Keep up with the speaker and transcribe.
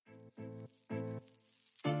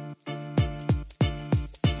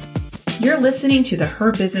You're listening to the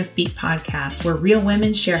Her Business Beat podcast, where real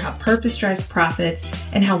women share how purpose drives profits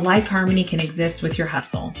and how life harmony can exist with your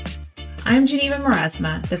hustle. I'm Geneva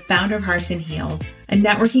Maresma, the founder of Hearts and Heels, a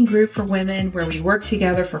networking group for women where we work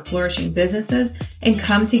together for flourishing businesses and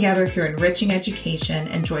come together through enriching education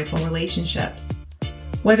and joyful relationships.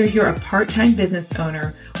 Whether you're a part-time business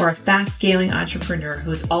owner or a fast-scaling entrepreneur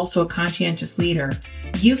who is also a conscientious leader,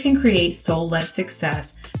 you can create soul-led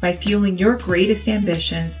success by fueling your greatest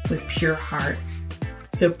ambitions with pure heart.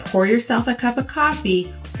 So pour yourself a cup of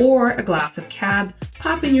coffee or a glass of cab,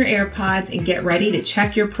 pop in your AirPods, and get ready to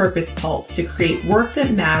check your purpose pulse to create work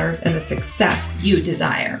that matters and the success you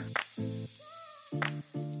desire.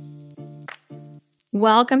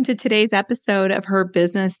 Welcome to today's episode of Her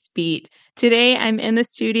Business Beat. Today, I'm in the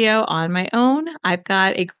studio on my own. I've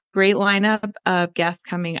got a great lineup of guests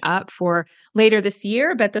coming up for later this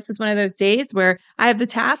year, but this is one of those days where I have the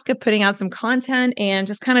task of putting out some content and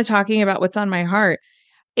just kind of talking about what's on my heart.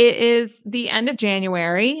 It is the end of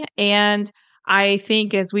January, and I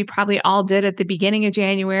think, as we probably all did at the beginning of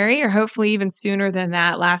January, or hopefully even sooner than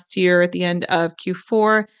that, last year at the end of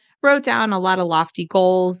Q4, wrote down a lot of lofty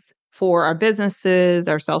goals for our businesses,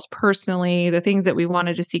 ourselves personally, the things that we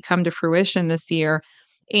wanted to see come to fruition this year.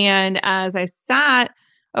 And as I sat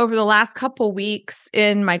over the last couple weeks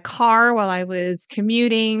in my car while I was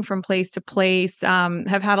commuting from place to place,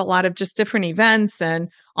 have had a lot of just different events and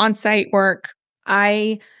on-site work.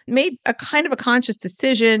 I made a kind of a conscious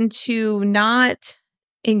decision to not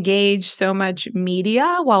engage so much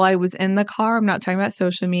media while I was in the car. I'm not talking about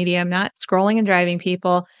social media. I'm not scrolling and driving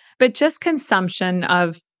people, but just consumption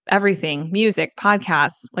of everything, music,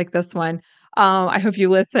 podcasts like this one. I hope you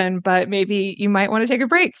listen, but maybe you might want to take a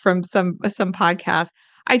break from some podcasts.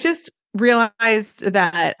 I just realized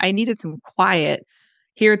that I needed some quiet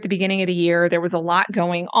here at the beginning of the year. There was a lot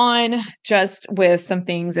going on just with some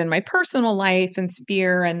things in my personal life and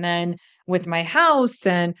sphere, and then with my house.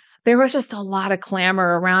 And there was just a lot of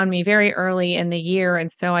clamor around me very early in the year.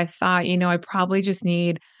 And so I thought, I probably just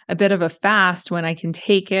need a bit of a fast when I can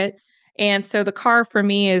take it. And so the car for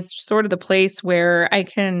me is sort of the place where I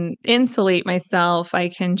can insulate myself. I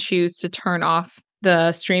can choose to turn off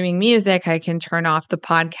the streaming music. I can turn off the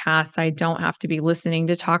podcasts. I don't have to be listening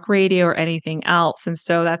to talk radio or anything else. And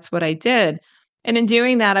so that's what I did. And in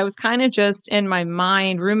doing that, I was kind of just in my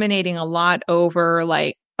mind ruminating a lot over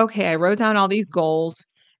okay, I wrote down all these goals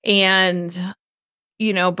and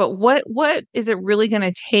but what is it really going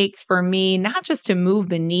to take for me, not just to move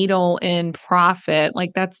the needle in profit?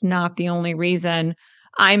 That's not the only reason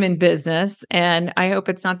I'm in business. And I hope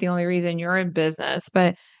it's not the only reason you're in business,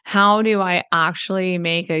 but how do I actually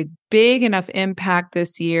make a big enough impact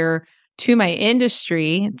this year to my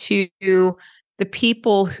industry, to the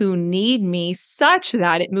people who need me, such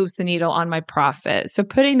that it moves the needle on my profit? So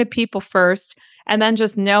putting the people first, and then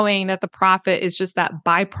just knowing that the profit is just that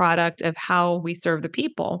byproduct of how we serve the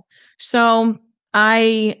people. So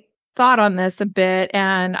I thought on this a bit,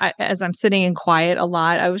 and as I'm sitting in quiet a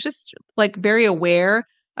lot, I was just very aware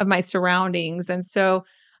of my surroundings. And so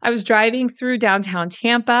I was driving through downtown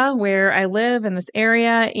Tampa, where I live in this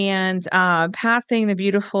area, and passing the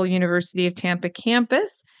beautiful University of Tampa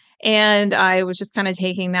campus. And I was just kind of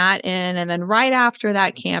taking that in. And then right after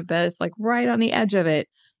that campus, right on the edge of it,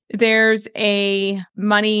 there's a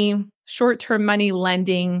short-term money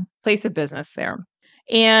lending place of business there.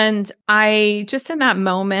 And I just in that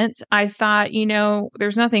moment, I thought,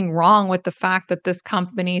 there's nothing wrong with the fact that this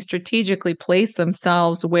company strategically placed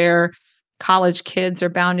themselves where college kids are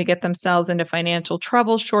bound to get themselves into financial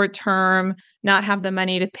trouble short term, not have the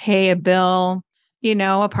money to pay a bill,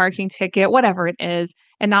 a parking ticket, whatever it is,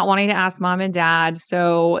 and not wanting to ask mom and dad.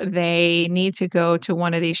 So they need to go to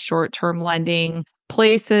one of these short-term lending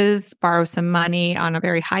places, borrow some money on a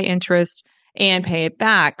very high interest, and pay it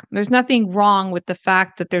back. There's nothing wrong with the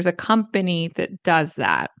fact that there's a company that does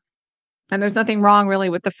that. And there's nothing wrong really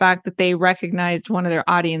with the fact that they recognized one of their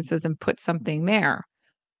audiences and put something there.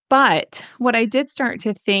 But what I did start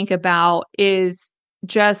to think about is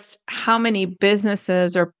just how many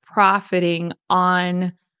businesses are profiting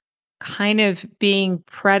on kind of being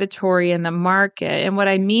predatory in the market. And what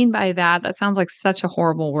I mean by that sounds like such a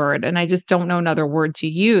horrible word, and I just don't know another word to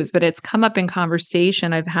use, but it's come up in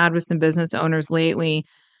conversation I've had with some business owners lately,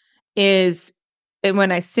 and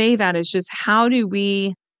when I say that, is just how do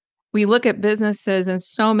we look at businesses, and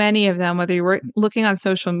so many of them, whether you're looking on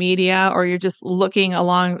social media or you're just looking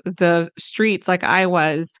along the streets like I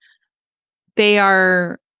was, they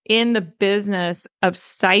are in the business of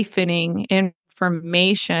siphoning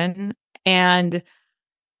information and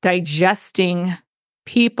digesting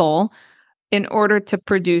people in order to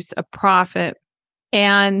produce a profit.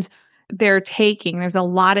 And they're taking. There's a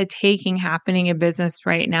lot of taking happening in business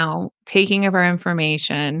right now, taking of our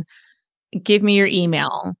information. Give me your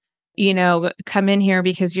email, come in here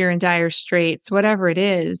because you're in dire straits, whatever it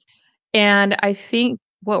is. And I think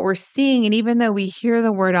what we're seeing, and even though we hear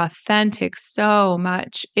the word authentic so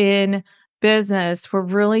much in business, we're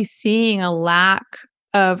really seeing a lack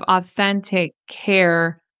of authentic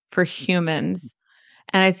care for humans.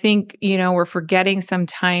 And I think, we're forgetting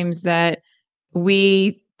sometimes that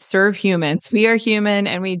we serve humans. We are human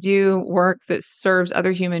and we do work that serves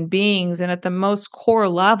other human beings. And at the most core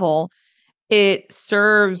level, it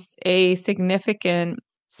serves a significant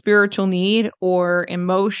spiritual need or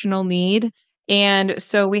emotional need. And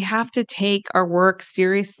so we have to take our work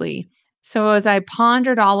seriously. So as I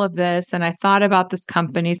pondered all of this and I thought about this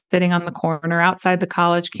company sitting on the corner outside the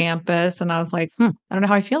college campus, and I was like, I don't know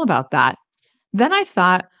how I feel about that. Then I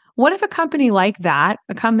thought, what if a company like that,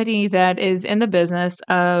 a company that is in the business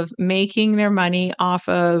of making their money off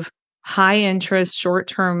of high interest, short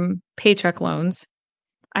term paycheck loans,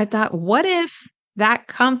 I thought, what if that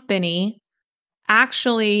company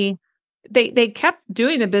actually they kept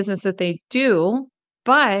doing the business that they do,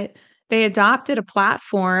 but they adopted a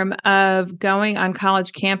platform of going on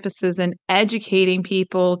college campuses and educating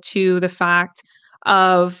people to the fact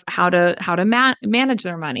of how to manage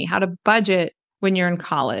their money, how to budget when you're in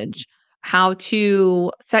college, how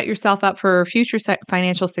to set yourself up for future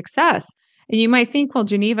financial success. And you might think, well,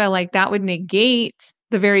 Geneva, like that would negate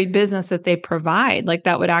the very business that they provide. Like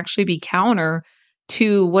that would actually be counter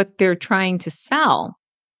to what they're trying to sell.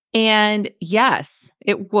 And yes,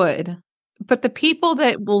 it would. But the people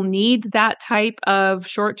that will need that type of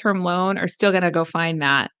short term loan are still going to go find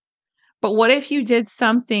that. But what if you did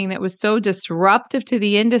something that was so disruptive to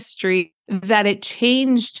the industry that it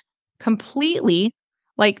changed completely,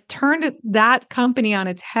 like turned that company on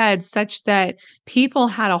its head such that people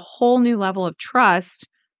had a whole new level of trust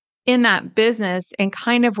in that business and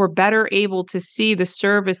kind of were better able to see the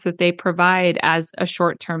service that they provide as a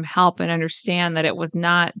short-term help and understand that it was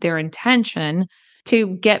not their intention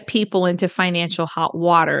to get people into financial hot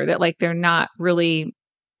water, that like they're not really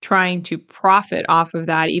trying to profit off of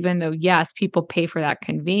that, even though, yes, people pay for that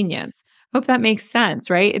convenience. Hope that makes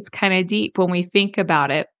sense, right? It's kind of deep when we think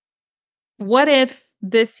about it. What if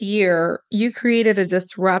this year you created a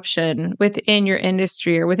disruption within your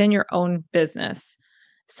industry or within your own business?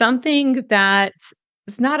 Something that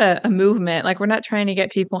is not a movement, like we're not trying to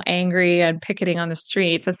get people angry and picketing on the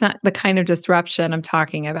streets. That's not the kind of disruption I'm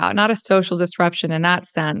talking about, not a social disruption in that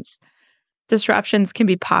sense. Disruptions can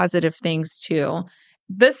be positive things too.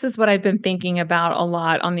 This is what I've been thinking about a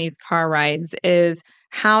lot on these car rides is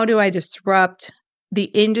how do I disrupt the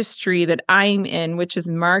industry that I'm in, which is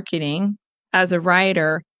marketing as a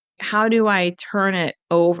writer? How do I turn it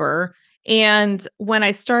over? And when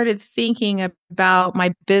I started thinking about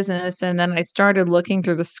my business and then I started looking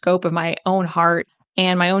through the scope of my own heart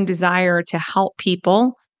and my own desire to help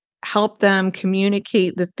people, help them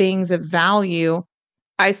communicate the things of value,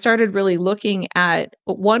 I started really looking at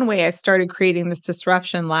one way I started creating this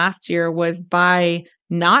disruption last year was by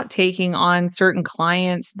not taking on certain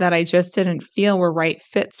clients that I just didn't feel were right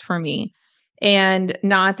fits for me. And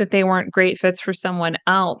not that they weren't great fits for someone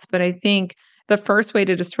else, but I think the first way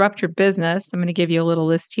to disrupt your business, I'm going to give you a little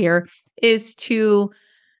list here, is to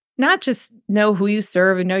not just know who you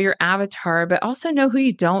serve and know your avatar, but also know who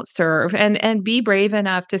you don't serve and be brave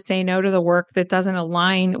enough to say no to the work that doesn't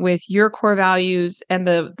align with your core values and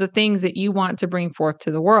the things that you want to bring forth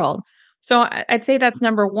to the world. So I'd say that's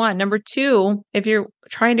number one. Number two, if you're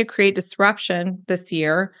trying to create disruption this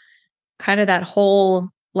year, kind of that whole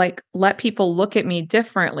like let people look at me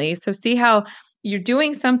differently. So see how you're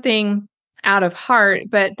doing something out of heart,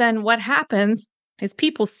 but then what happens is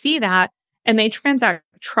people see that and they transact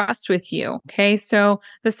trust with you. Okay. So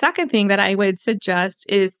the second thing that I would suggest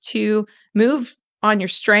is to move on your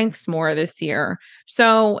strengths more this year.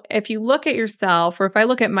 So if you look at yourself, or if I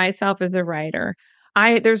look at myself as a writer,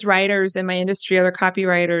 there's writers in my industry, other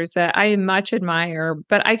copywriters that I much admire,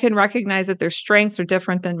 but I can recognize that their strengths are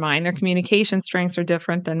different than mine. Their communication strengths are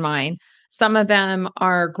different than mine. Some of them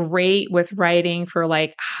are great with writing for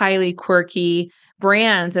like highly quirky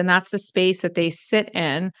brands, and that's the space that they sit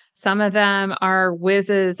in. Some of them are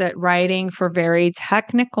whizzes at writing for very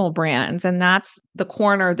technical brands, and that's the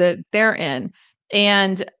corner that they're in.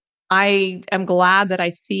 And I am glad that I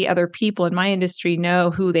see other people in my industry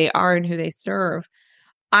know who they are and who they serve.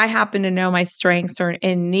 I happen to know my strengths are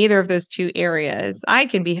in neither of those two areas. I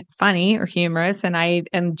can be funny or humorous, and I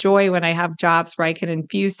enjoy when I have jobs where I can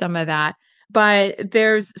infuse some of that. But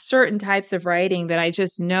there's certain types of writing that I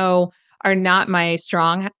just know are not my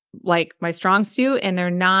strong suit, and they're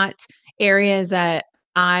not areas that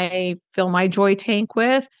I fill my joy tank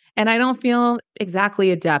with, and I don't feel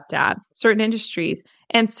exactly adept at certain industries.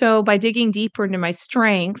 And so by digging deeper into my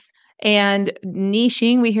strengths and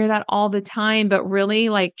niching, we hear that all the time, but really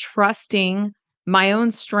like trusting my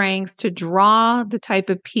own strengths to draw the type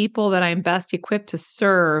of people that I'm best equipped to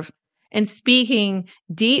serve and speaking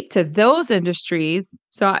deep to those industries.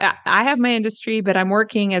 So I have my industry, but I'm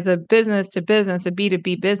working as a business to business, a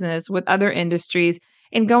B2B business with other industries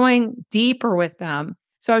and going deeper with them.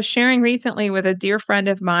 So I was sharing recently with a dear friend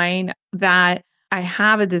of mine that I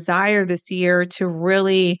have a desire this year to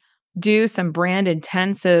really do some brand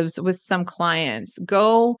intensives with some clients,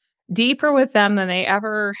 go deeper with them than they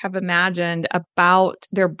ever have imagined about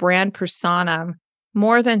their brand persona,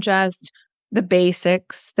 more than just the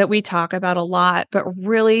basics that we talk about a lot, but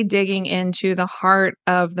really digging into the heart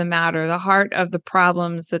of the matter, the heart of the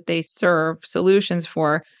problems that they serve solutions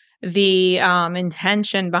for, the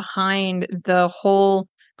intention behind the whole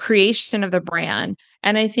creation of the brand.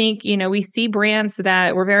 And I think, we see brands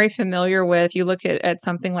that we're very familiar with. You look at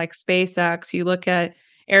something like SpaceX, you look at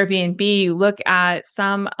Airbnb, you look at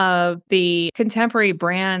some of the contemporary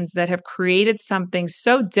brands that have created something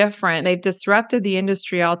so different. They've disrupted the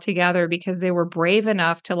industry altogether because they were brave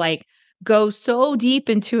enough to like go so deep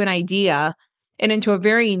into an idea and into a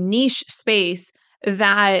very niche space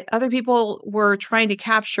that other people were trying to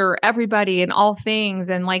capture everybody and all things.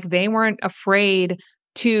 And like they weren't afraid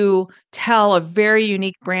to tell a very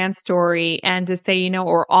unique brand story and to say,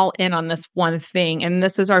 we're all in on this one thing and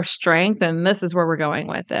this is our strength and this is where we're going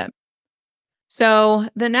with it. So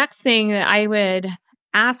the next thing that I would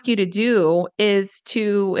ask you to do is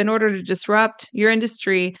in order to disrupt your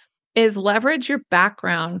industry, is leverage your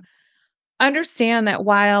background. Understand that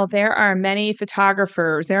while there are many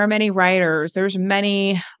photographers, there are many writers, there's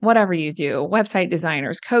many, whatever you do, website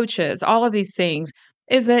designers, coaches, all of these things,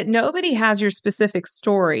 is that nobody has your specific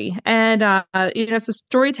story. And, so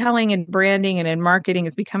storytelling and branding and in marketing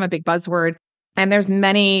has become a big buzzword. And there's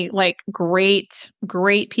many like great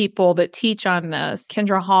people that teach on this.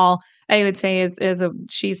 Kendra Hall, I would say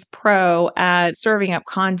she's pro at serving up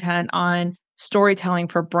content on storytelling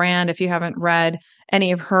for brand. If you haven't read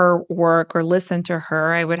any of her work or listened to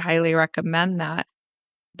her, I would highly recommend that.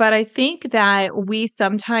 But I think that we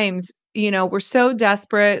sometimes, we're so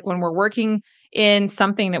desperate when we're working in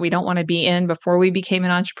something that we don't want to be in before we became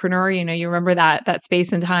an entrepreneur. You remember that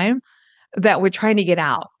space and time that we're trying to get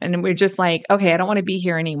out. And we're just like, okay, I don't want to be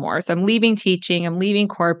here anymore. So I'm leaving teaching, I'm leaving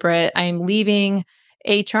corporate, I'm leaving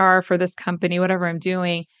HR for this company, whatever I'm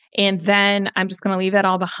doing. And then I'm just going to leave that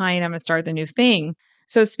all behind. I'm going to start the new thing.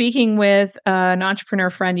 So, speaking with an entrepreneur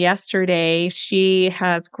friend yesterday, she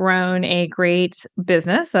has grown a great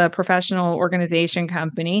business, a professional organization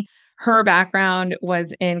company. Her background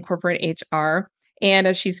was in corporate HR. And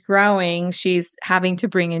as she's growing, she's having to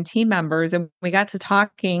bring in team members. And we got to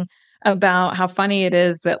talking about how funny it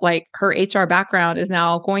is that like her HR background is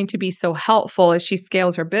now going to be so helpful as she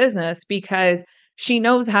scales her business because she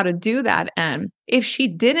knows how to do that. And if she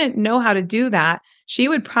didn't know how to do that, she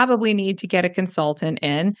would probably need to get a consultant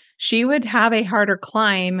in. She would have a harder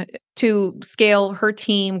climb to scale her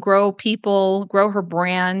team, grow people, grow her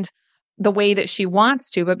brand the way that she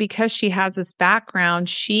wants to. But because she has this background,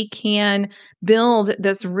 she can build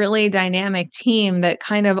this really dynamic team that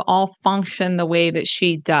kind of all function the way that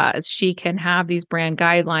she does. She can have these brand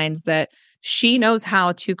guidelines that she knows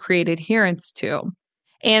how to create adherence to.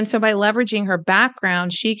 And so by leveraging her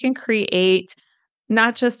background, she can create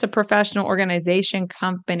not just a professional organization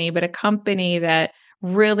company, but a company that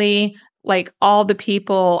really like all the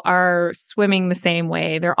people are swimming the same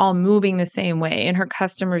way. They're all moving the same way and her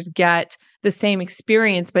customers get the same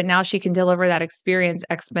experience, but now she can deliver that experience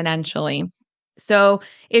exponentially. So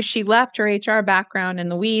if she left her HR background in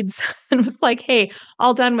the weeds and was like, hey,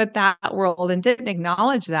 all done with that world and didn't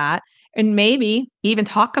acknowledge that, and maybe even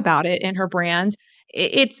talk about it in her brand,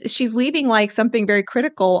 she's leaving like something very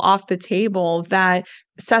critical off the table that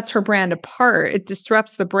sets her brand apart. It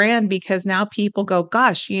disrupts the brand because now people go,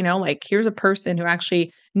 gosh, like here's a person who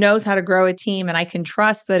actually knows how to grow a team. And I can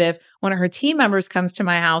trust that if one of her team members comes to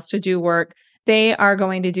my house to do work, they are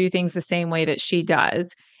going to do things the same way that she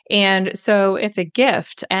does. And so it's a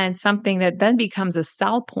gift and something that then becomes a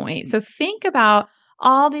sell point. So think about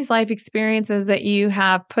all these life experiences that you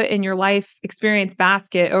have put in your life experience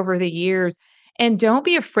basket over the years. And don't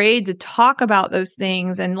be afraid to talk about those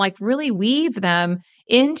things and like really weave them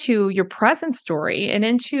into your present story and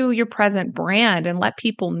into your present brand and let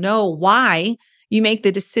people know why you make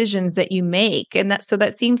the decisions that you make. And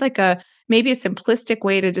that seems like maybe a simplistic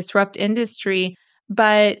way to disrupt industry,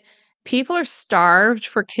 but People are starved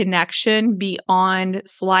for connection beyond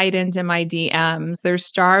slide into my DMs. They're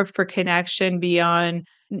starved for connection beyond,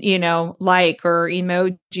 like or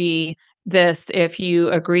emoji this if you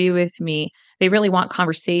agree with me. They really want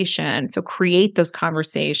conversation. So create those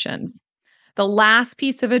conversations. The last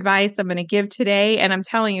piece of advice I'm going to give today, and I'm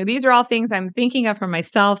telling you, these are all things I'm thinking of for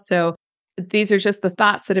myself. So these are just the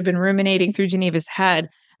thoughts that have been ruminating through Geneva's head.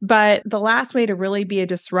 But the last way to really be a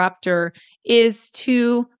disruptor is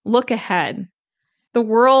to look ahead. The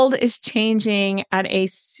world is changing at a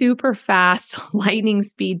super fast lightning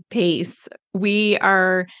speed pace. We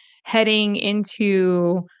are heading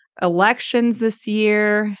into elections this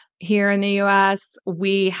year here in the US.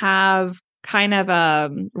 We have kind of a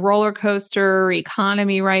roller coaster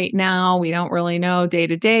economy right now. We don't really know day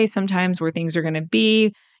to day sometimes where things are going to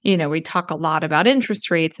be. We talk a lot about interest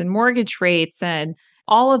rates and mortgage rates and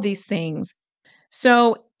all of these things.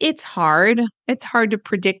 So it's hard. It's hard to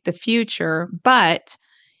predict the future, but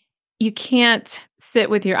you can't sit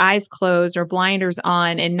with your eyes closed or blinders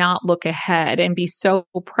on and not look ahead and be so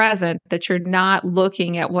present that you're not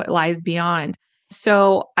looking at what lies beyond.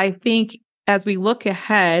 So I think as we look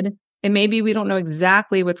ahead, and maybe we don't know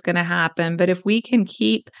exactly what's going to happen, but if we can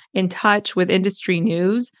keep in touch with industry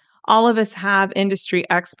news, all of us have industry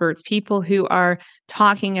experts, people who are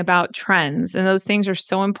talking about trends. And those things are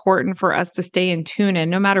so important for us to stay in tune in,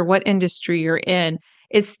 no matter what industry you're in,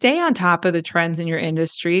 is stay on top of the trends in your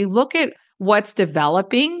industry. Look at what's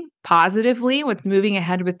developing positively, what's moving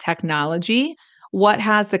ahead with technology, what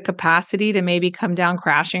has the capacity to maybe come down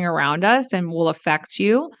crashing around us and will affect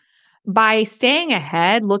you. By staying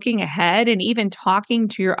ahead, looking ahead, and even talking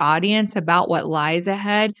to your audience about what lies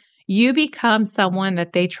ahead, you become someone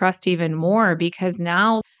that they trust even more because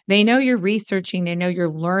now they know you're researching, they know you're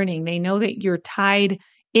learning, they know that you're tied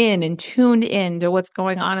in and tuned in to what's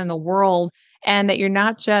going on in the world, and that you're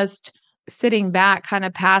not just sitting back kind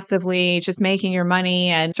of passively, just making your money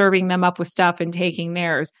and serving them up with stuff and taking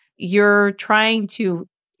theirs. You're trying to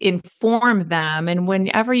inform them. And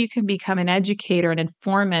whenever you can become an educator, an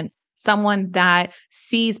informant, someone that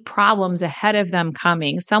sees problems ahead of them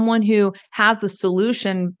coming, someone who has the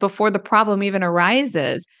solution before the problem even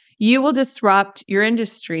arises, you will disrupt your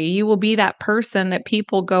industry. You will be that person that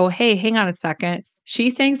people go, hey, hang on a second.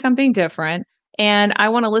 She's saying something different. And I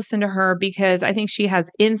want to listen to her because I think she has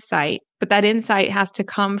insight. But that insight has to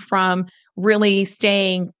come from really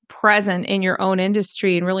staying present in your own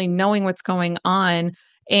industry and really knowing what's going on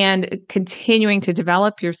and continuing to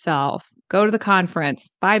develop yourself. Go to the conference,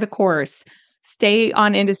 buy the course, stay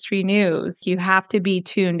on industry news. You have to be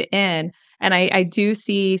tuned in. And I do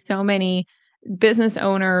see so many business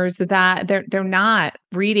owners that they're not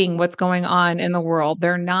reading what's going on in the world.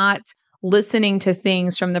 They're not listening to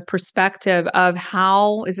things from the perspective of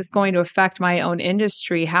how is this going to affect my own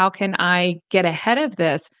industry? How can I get ahead of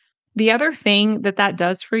this? The other thing that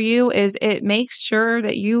does for you is it makes sure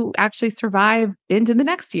that you actually survive into the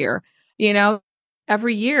next year.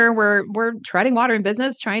 Every year we're treading water in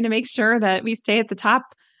business, trying to make sure that we stay at the top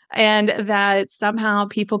and that somehow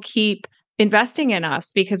people keep investing in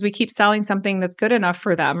us because we keep selling something that's good enough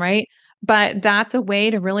for them, right? But that's a way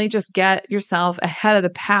to really just get yourself ahead of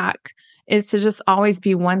the pack, is to just always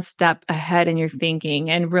be one step ahead in your thinking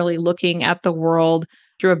and really looking at the world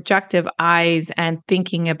through objective eyes and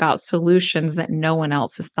thinking about solutions that no one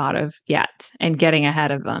else has thought of yet and getting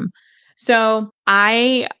ahead of them. So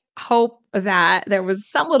I hope that there was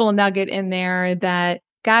some little nugget in there that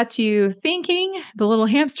got you thinking, the little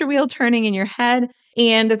hamster wheel turning in your head,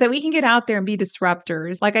 and that we can get out there and be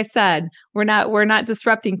disruptors. Like I said, we're not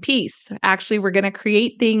disrupting peace. Actually, we're going to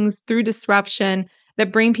create things through disruption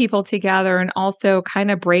that bring people together and also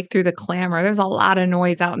kind of break through the clamor. There's a lot of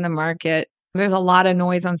noise out in the market. There's a lot of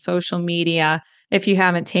noise on social media if you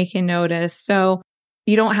haven't taken notice. So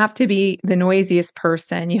you don't have to be the noisiest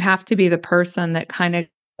person. You have to be the person that kind of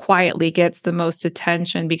quietly gets the most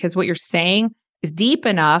attention because what you're saying is deep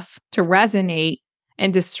enough to resonate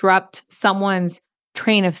and disrupt someone's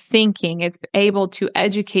train of thinking. It's able to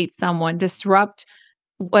educate someone, disrupt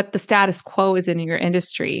what the status quo is in your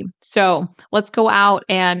industry. So let's go out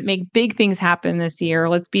and make big things happen this year.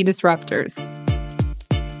 Let's be disruptors.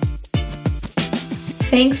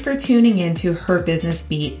 Thanks for tuning in to Her Business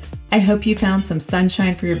Beat. I hope you found some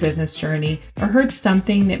sunshine for your business journey or heard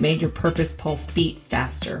something that made your purpose pulse beat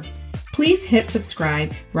faster. Please hit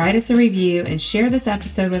subscribe, write us a review, and share this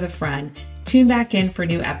episode with a friend. Tune back in for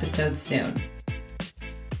new episodes soon.